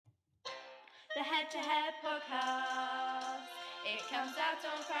The Head to Head podcast. It comes out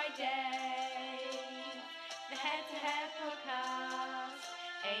on Friday. The Head to Head podcast.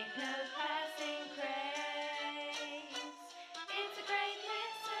 Ain't no passing craze. It's a great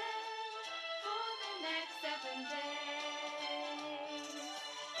listen for the next 7 days.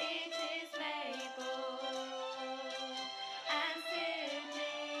 It is Mabel and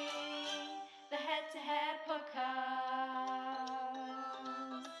Sydney. The Head to Head podcast.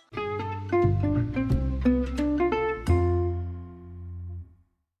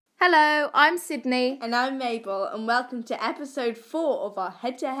 Hello, I'm Sydney. And I'm Mabel, and welcome to episode 4 of our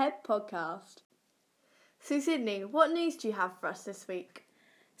Head to Head podcast. So Sydney, what news do you have for us this week?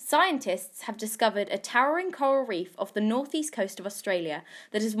 Scientists have discovered a towering coral reef off the northeast coast of Australia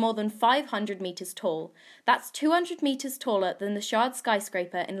that is more than 500 metres tall. That's 200 metres taller than the Shard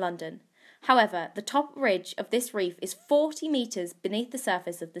skyscraper in London. However, the top ridge of this reef is 40 metres beneath the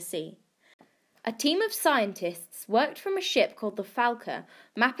surface of the sea. A team of scientists worked from a ship called the Falcon,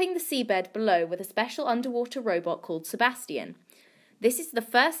 mapping the seabed below with a special underwater robot called Sebastian. This is the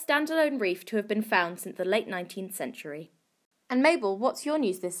first standalone reef to have been found since the late 19th century. And Mabel, what's your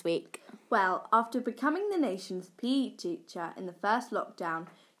news this week? Well, after becoming the nation's PE teacher in the first lockdown,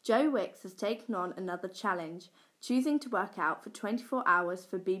 Wicks has taken on another challenge, choosing to work out for 24 hours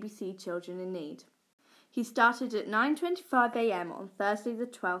for BBC Children in Need. He started at 9:25am on Thursday the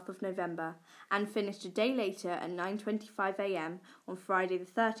 12th of November and finished a day later at 9:25am on Friday the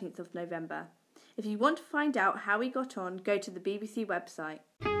 13th of November. If you want to find out how he got on, go to the BBC website.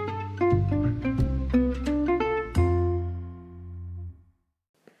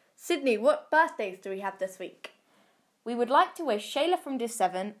 Sydney, what birthdays do we have this week? We would like to wish Shayla from Div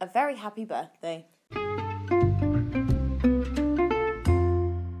 7 a very happy birthday.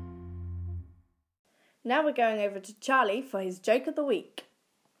 Now we're going over to Charlie for his joke of the week.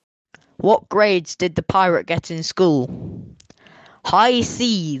 What grades did the pirate get in school? High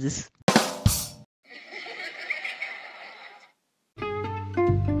C's.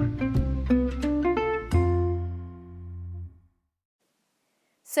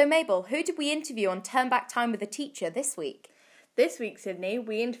 So Mabel, who did we interview on Turn Back Time with a Teacher this week? This week, Sydney,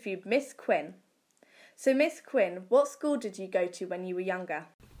 we interviewed Ms Quinn. So Ms Quinn, what school did you go to when you were younger?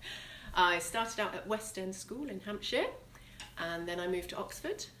 I started out at West End School in Hampshire, and then I moved to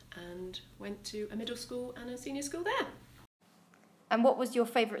Oxford and went to a middle school and a senior school there. And what was your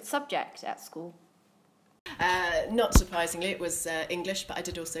favourite subject at school? Not surprisingly, it was English, but I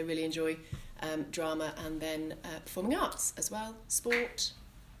did also really enjoy drama and then performing arts as well, sport,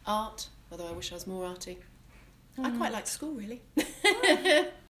 art, although I wish I was more arty. I quite liked school, really.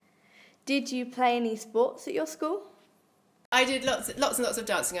 Did you play any sports at your school? I did lots and lots of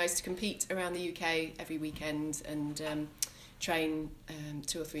dancing. I used to compete around the UK every weekend and train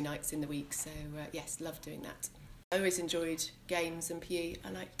 2 or 3 nights in the week. So yes, loved doing that. I always enjoyed games and PE. I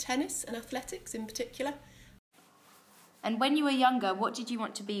liked tennis and athletics in particular. And when you were younger, what did you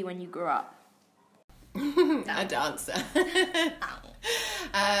want to be when you grew up? A dancer.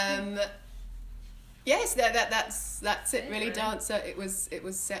 Yes, that's it really. Dancer. It was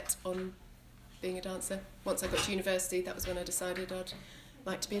set on being a dancer. Once I got to university, that was when I decided I'd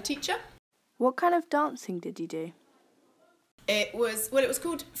like to be a teacher. What kind of dancing did you do? It was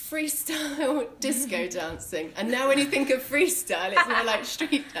called freestyle disco dancing. And now when you think of freestyle, it's more like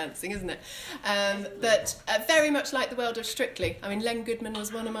street dancing, isn't it? But very much like the world of Strictly. I mean, Len Goodman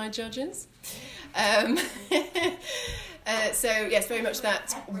was one of my judges. So yes, very much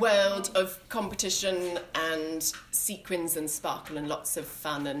that world of competition and sequins and sparkle and lots of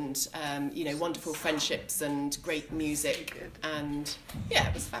fun and wonderful friendships and great music and yeah,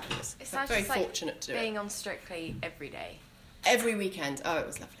 it was fabulous. It sounds very just like fortunate to do being it. on Strictly every day. Every weekend. Oh, it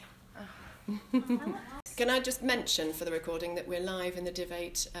was lovely. Can I just mention for the recording that we're live in the Div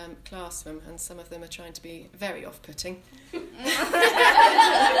 8 classroom and some of them are trying to be very off-putting.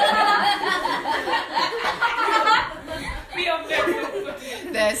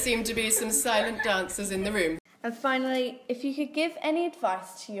 There seem to be some silent dancers in the room. And finally, if you could give any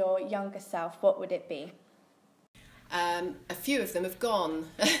advice to your younger self, what would it be? A few of them have gone.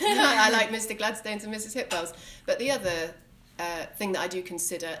 I like Mr Gladstone's and Mrs Hipwell's. But the other thing that I do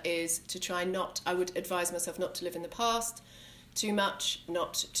consider is to try I would advise myself not to live in the past too much,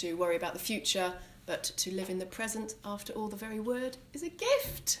 not to worry about the future, but to live in the present. After all, the very word is a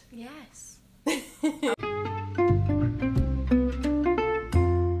gift. Yes.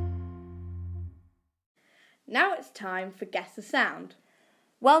 Now it's time for Guess the Sound.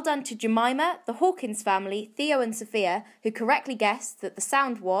 Well done to Jemima, the Hawkins family, Theo and Sophia, who correctly guessed that the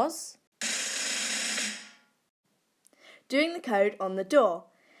sound was... doing the code on the door.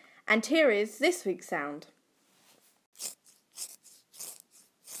 And here is this week's sound.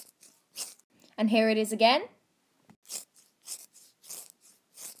 And here it is again.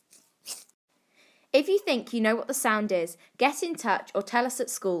 If you think you know what the sound is, get in touch or tell us at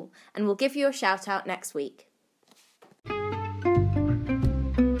school and we'll give you a shout out next week.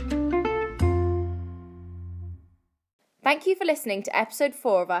 Thank you for listening to episode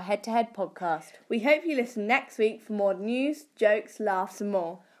 4 of our Head to Head podcast. We hope you listen next week for more news, jokes, laughs and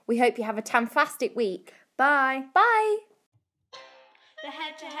more. We hope you have a fantastic week. Bye. Bye. The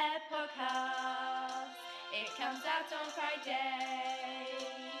Head to Head podcast. It comes out on Friday.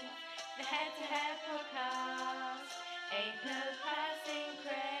 The Head to Head podcast. Ain't no passing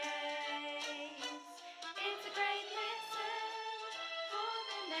craze. It's a great listen for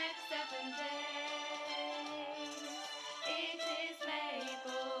the next 7 days. It is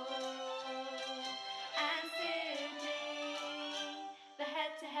Mabel and Sydney. The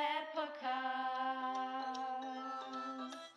Head to Head podcast.